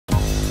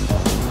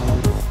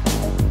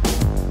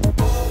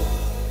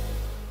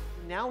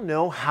now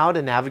know how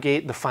to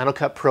navigate the Final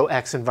Cut Pro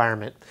X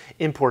environment,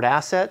 import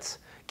assets,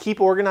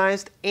 keep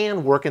organized,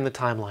 and work in the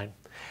timeline.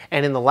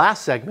 And in the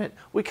last segment,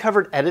 we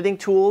covered editing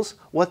tools,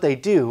 what they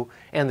do,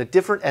 and the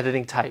different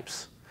editing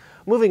types.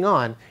 Moving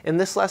on, in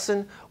this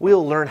lesson,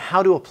 we'll learn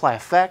how to apply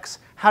effects,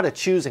 how to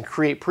choose and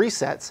create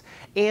presets,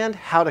 and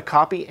how to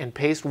copy and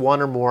paste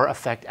one or more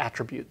effect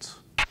attributes.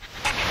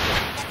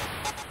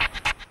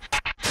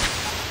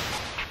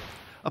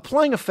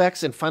 Applying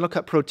effects in Final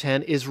Cut Pro X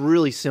is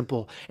really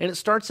simple, and it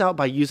starts out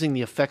by using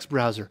the effects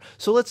browser.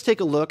 So let's take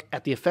a look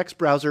at the effects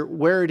browser,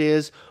 where it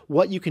is,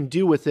 what you can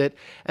do with it,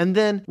 and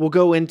then we'll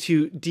go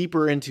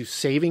deeper into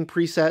saving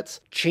presets,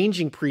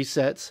 changing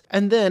presets,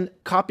 and then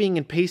copying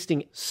and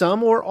pasting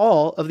some or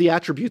all of the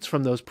attributes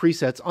from those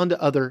presets onto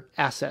other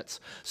assets.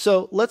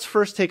 So let's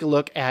first take a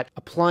look at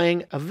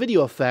applying a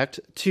video effect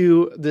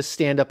to this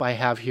stand-up I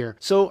have here.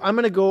 So I'm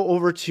going to go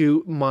over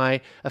to my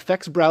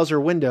effects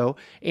browser window,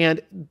 and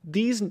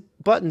these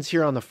buttons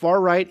here on the far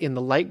right in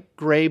the light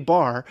gray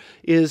bar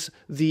is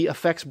the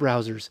effects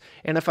browsers.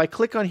 And if I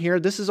click on here,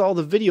 this is all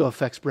the video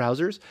effects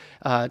browsers,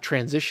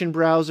 transition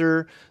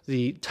browser,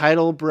 the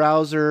title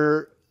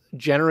browser,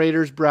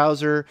 generators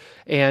browser,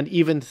 and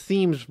even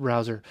themes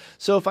browser.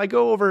 So if I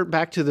go over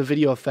back to the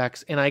video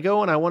effects and I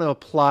want to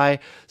apply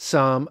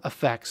some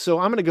effects. So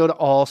I'm going to go to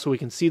all so we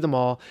can see them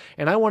all,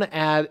 and I want to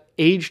add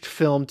aged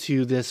film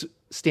to this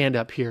stand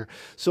up here.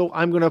 So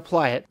I'm going to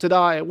apply it.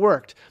 Ta-da, it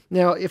worked.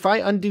 Now, if I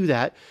undo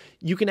that,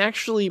 you can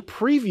actually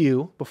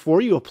preview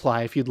before you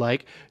apply, if you'd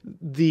like,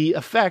 the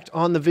effect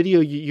on the video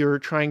you're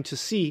trying to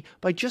see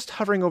by just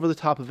hovering over the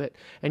top of it.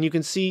 And you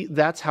can see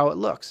that's how it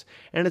looks.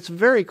 And it's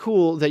very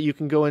cool that you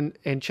can go in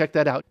and check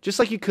that out, just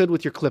like you could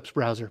with your Clips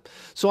browser.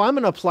 So I'm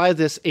going to apply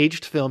this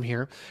aged film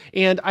here,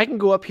 and I can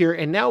go up here,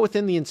 and now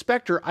within the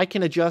inspector, I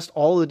can adjust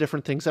all the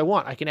different things I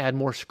want. I can add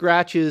more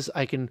scratches,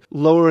 I can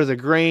lower the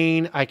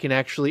grain, I can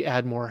actually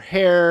add more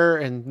hair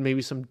and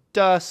maybe some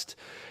dust.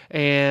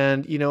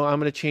 And, I'm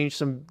going to change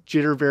some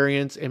jitter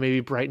variants and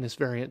maybe brightness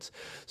variants.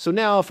 So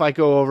now if I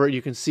go over it,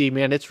 you can see,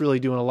 man, it's really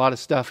doing a lot of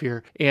stuff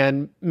here.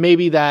 And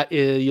maybe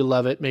you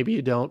love it, maybe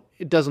you don't.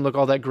 It doesn't look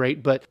all that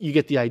great, but you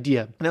get the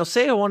idea. Now,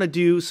 say I want to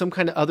do some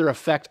kind of other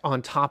effect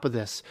on top of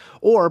this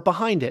or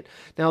behind it.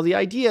 Now, the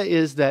idea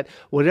is that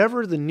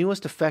whatever the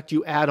newest effect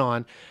you add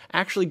on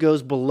actually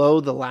goes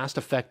below the last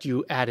effect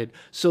you added.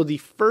 So the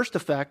first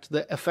effect,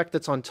 the effect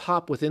that's on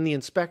top within the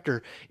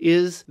inspector,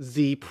 is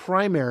the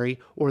primary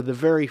or the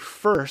very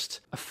first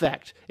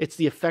effect. It's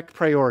the effect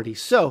priority.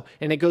 So,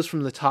 and it goes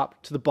from the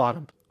top to the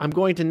bottom. I'm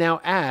going to now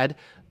add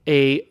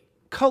a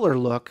color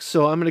look.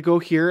 So I'm going to go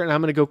here and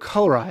I'm going to go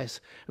colorize,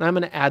 and I'm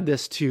going to add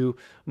this to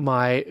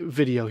my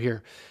video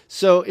here.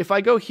 So if I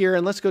go here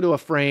and let's go to a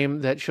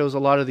frame that shows a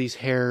lot of these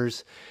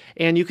hairs,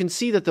 and you can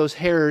see that those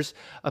hairs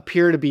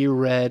appear to be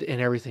red and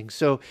everything.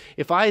 So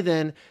if I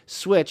then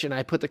switch and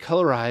I put the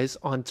colorize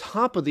on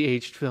top of the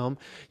aged film,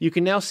 you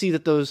can now see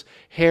that those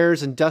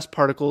hairs and dust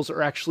particles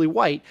are actually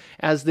white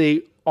as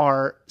they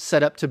are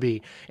set up to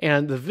be,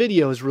 and the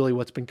video is really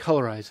what's been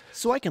colorized.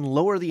 So I can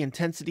lower the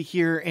intensity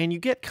here and you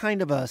get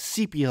kind of a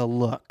sepia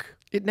look.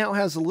 It now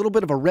has a little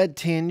bit of a red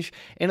tinge,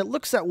 and it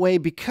looks that way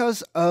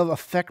because of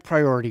effect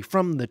priority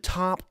from the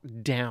top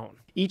down.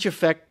 Each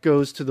effect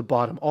goes to the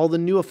bottom. All the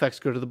new effects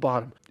go to the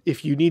bottom.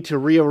 If you need to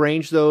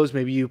rearrange those,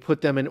 maybe you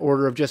put them in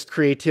order of just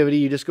creativity.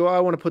 You just go, oh, I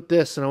want to put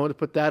this and I want to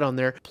put that on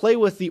there. Play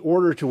with the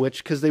order to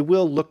which, because they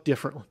will look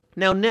differently.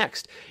 Now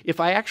next,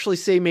 if I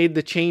actually made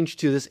the change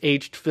to this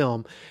aged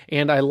film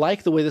and I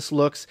like the way this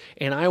looks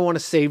and I want to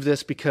save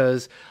this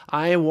because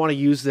I want to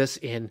use this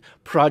in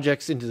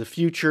projects into the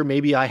future,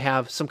 maybe I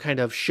have some kind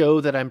of show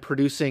that I'm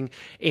producing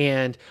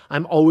and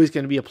I'm always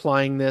going to be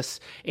applying this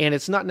and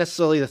it's not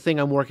necessarily the thing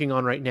I'm working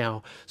on right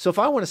now. So if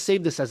I want to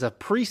save this as a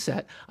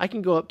preset, I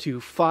can go up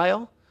to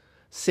File,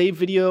 Save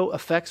Video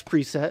Effects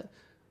Preset,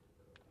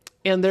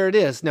 and there it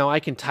is. Now I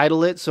can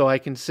title it, so I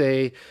can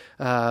say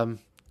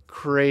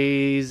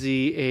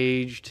crazy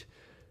aged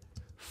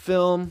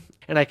film,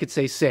 and I could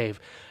say save.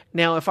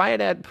 Now, if I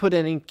had put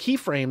any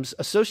keyframes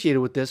associated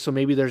with this, so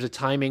maybe there's a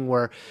timing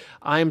where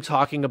I'm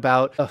talking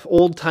about an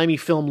old-timey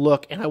film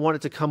look and I want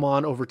it to come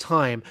on over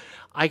time,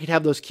 I could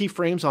have those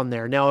keyframes on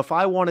there. Now, if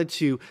I wanted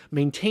to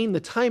maintain the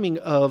timing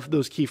of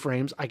those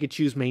keyframes, I could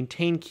choose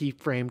Maintain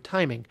Keyframe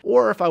Timing.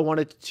 Or if I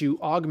wanted to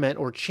augment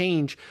or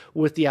change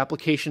with the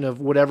application of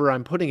whatever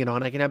I'm putting it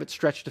on, I can have it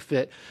stretched to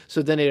fit,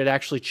 so then it would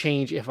actually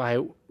change if I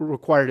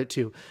required it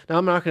to. Now,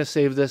 I'm not going to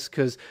save this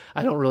because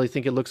I don't really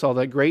think it looks all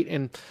that great,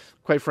 and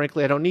quite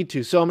frankly, I don't need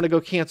to. So I'm going to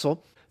go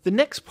cancel. The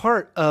next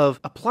part of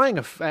applying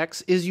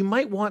effects is you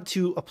might want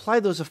to apply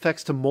those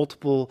effects to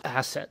multiple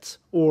assets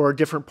or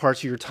different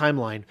parts of your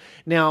timeline.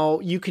 Now,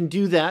 you can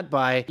do that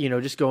by,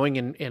 just going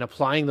and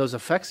applying those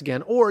effects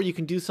again, or you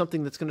can do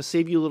something that's going to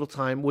save you a little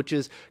time, which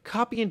is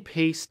copy and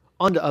paste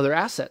onto other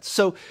assets.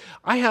 So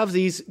I have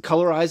these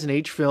colorize and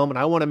age film, and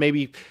I want to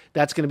maybe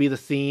that's going to be the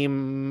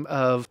theme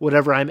of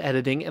whatever I'm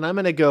editing, and I'm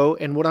going to go,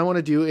 and what I want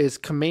to do is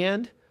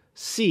Command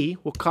C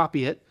will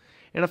copy it,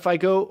 and if I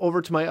go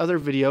over to my other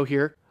video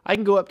here, I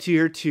can go up to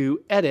here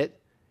to edit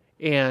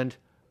and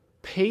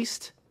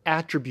paste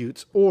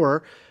attributes,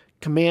 or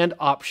Command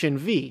Option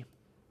V.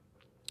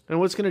 And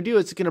what it's going to do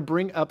is it's going to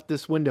bring up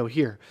this window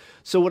here.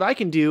 So what I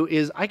can do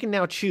is I can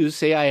now choose,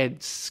 say I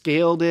had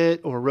scaled it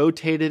or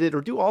rotated it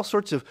or do all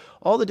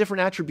the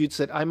different attributes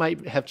that I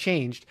might have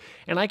changed,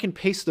 and I can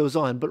paste those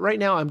on. But right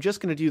now I'm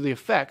just going to do the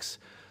effects.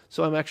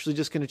 So I'm actually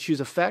just going to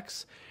choose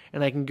effects,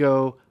 and I can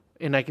go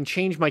and I can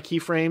change my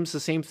keyframes, the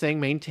same thing,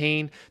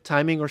 maintain,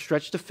 timing, or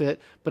stretch to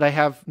fit, but I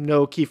have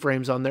no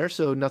keyframes on there,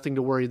 so nothing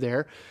to worry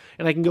there.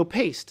 And I can go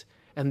paste.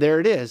 And there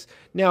it is.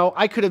 Now,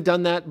 I could have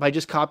done that by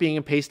just copying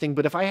and pasting,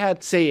 but if I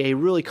had, say, a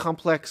really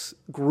complex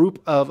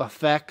group of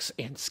effects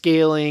and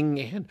scaling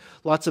and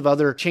lots of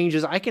other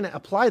changes, I can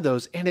apply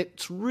those, and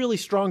it's really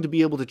strong to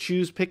be able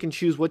to pick and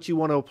choose what you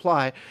want to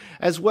apply,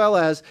 as well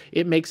as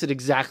it makes it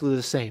exactly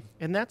the same.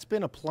 And that's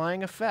been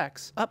applying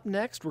effects. Up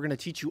next, we're going to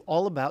teach you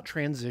all about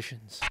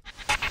transitions.